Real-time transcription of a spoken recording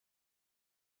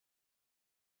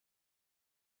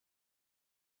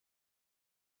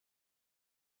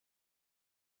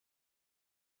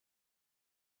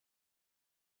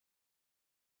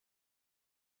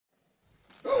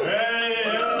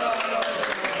Hey, ja.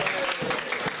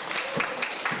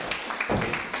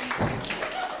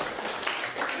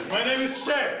 My name is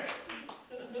Jack.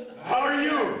 How are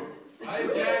you? Hi,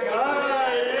 Jack.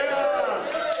 Ah, yeah.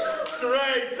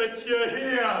 Great that you're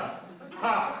here.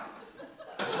 Ha.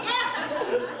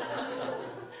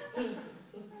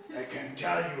 I can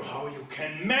tell you how you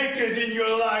can make it in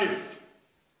your life.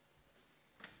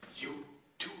 You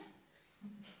too.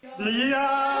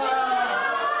 Ja!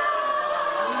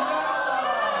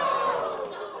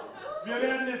 Wir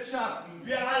werden es schaffen,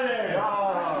 wir alle.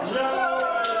 Ja! Jawohl!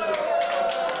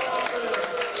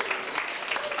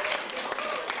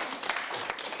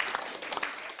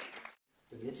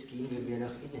 Und jetzt gehen wir mehr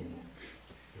nach innen.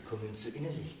 Wir kommen zur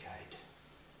Innerlichkeit.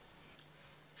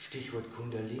 Stichwort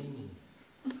Kundalini.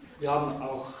 Wir haben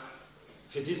auch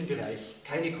für diesen Bereich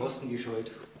keine Kosten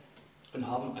gescheut und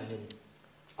haben einen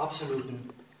absoluten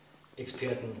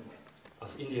Experten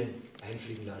aus Indien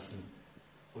einfliegen lassen.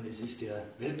 Und es ist der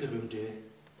weltberühmte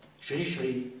Sri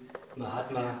Sri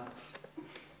Mahatma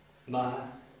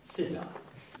Siddha.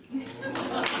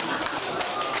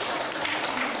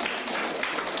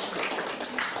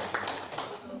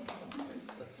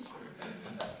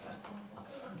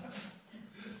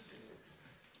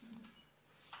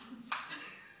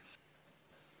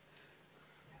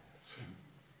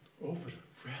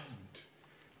 Overwhelmed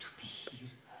to be here,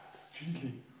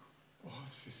 feeling all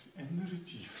this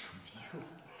energy from you.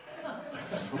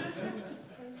 It's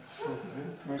so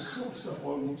my clothes are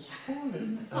almost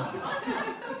falling.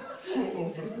 So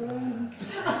overwhelmed.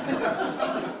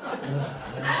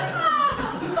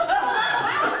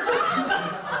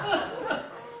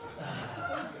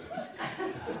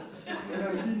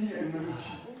 Kundalini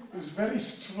energy is very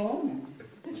strong,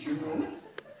 you know.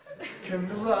 Can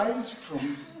rise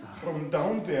from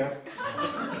down there,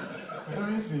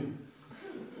 rising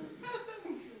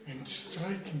and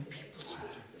striking people's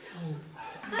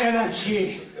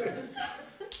Energy!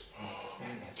 Oh,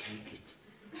 take it.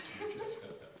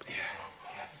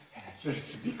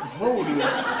 There's a big hole.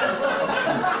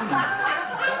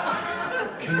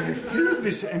 Can you feel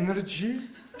this energy?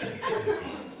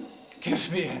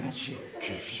 Give me energy.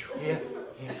 Give you. Here.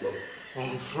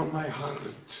 Oh, from my heart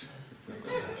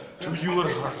to your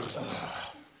heart.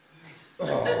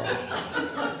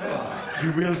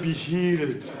 You will be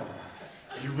healed.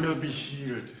 You will be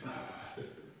healed.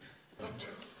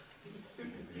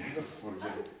 Yes.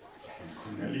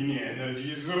 Kundalini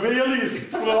energy is really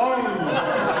strong.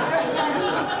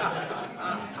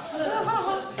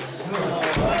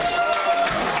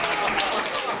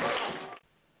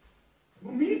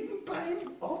 Mitten beim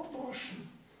Abwaschen.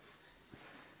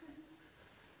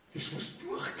 Ich muss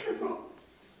durchkommen.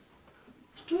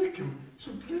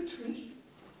 So plötzlich.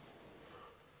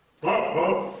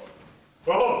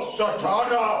 Oh,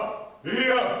 Satana!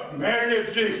 Hier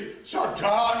meldet sich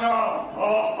Satana!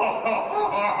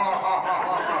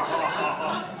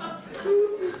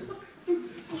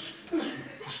 Was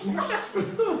machst du?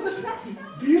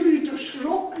 Wie ich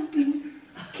erschrocken bin,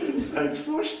 kann ich es nicht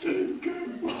vorstellen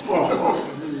können.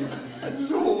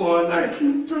 So einer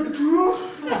kommt da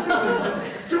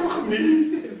durch mich.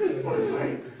 Und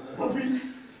dann hab ich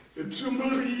zu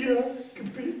Maria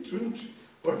gebeten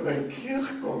und in die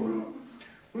Kirche gegangen.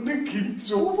 Und dann kommt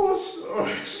sowas.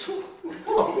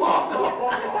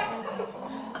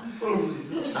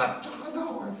 Satana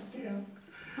heißt der.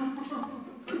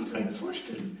 Kann sich nicht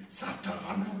vorstellen.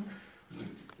 Satana.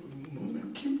 Und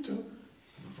dann kommt er.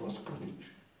 Ich weiß gar nicht.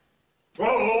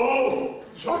 Oh,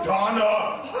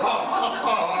 Satana!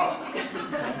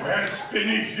 Jetzt bin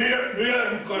ich hier wieder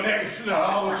im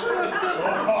Connection-Haus.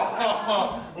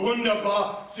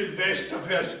 Wunderbar,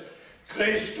 Silvesterfest.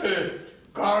 Christel,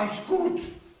 ganz gut.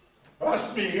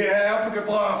 Hast mich hierher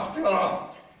gebracht. Ja.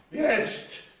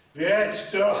 Jetzt,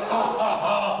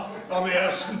 am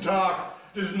ersten Tag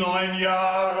des neuen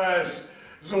Jahres.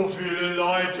 So viele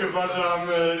Leute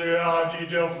versammelt. Ja, die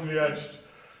dürfen jetzt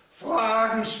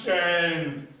Fragen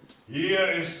stellen.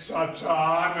 Hier ist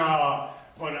Satana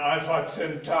von Alpha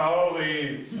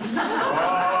Centauri.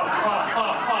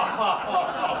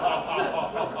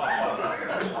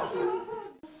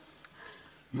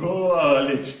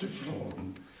 Letzte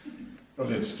Fragen.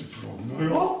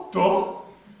 Ja, da,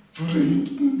 von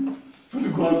hinten, von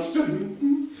ganz da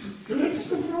hinten. Die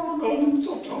letzte Frage an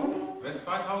Satana. Wenn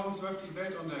 2012 die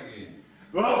Welt untergeht.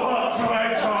 2012.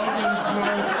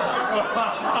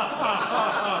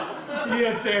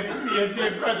 Ihr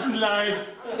Deppertenleid,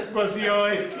 was ihr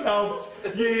euch glaubt,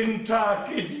 jeden Tag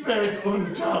geht die Welt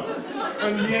unter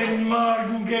und jeden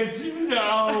Morgen geht sie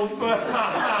wieder auf.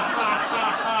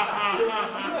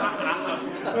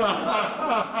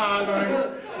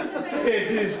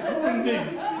 Das ist fundig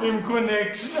im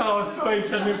Connection-Haus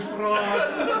solch eine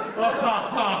Frage.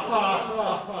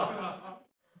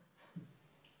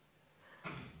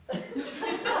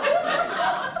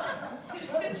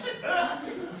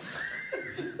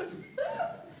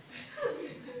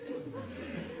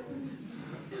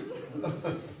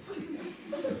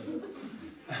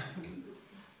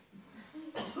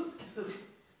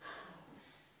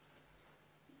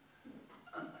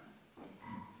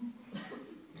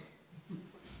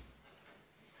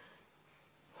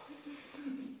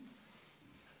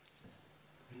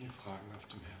 Wenn ihr Fragen auf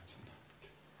dem Herzen habt,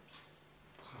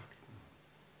 fragt nur.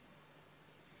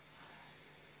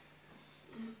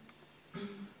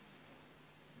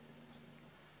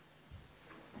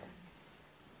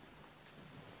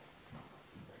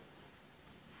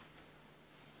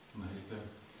 Meister,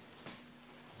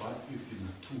 was ist die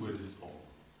Natur des Ohr?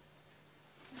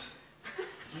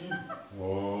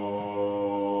 Oh.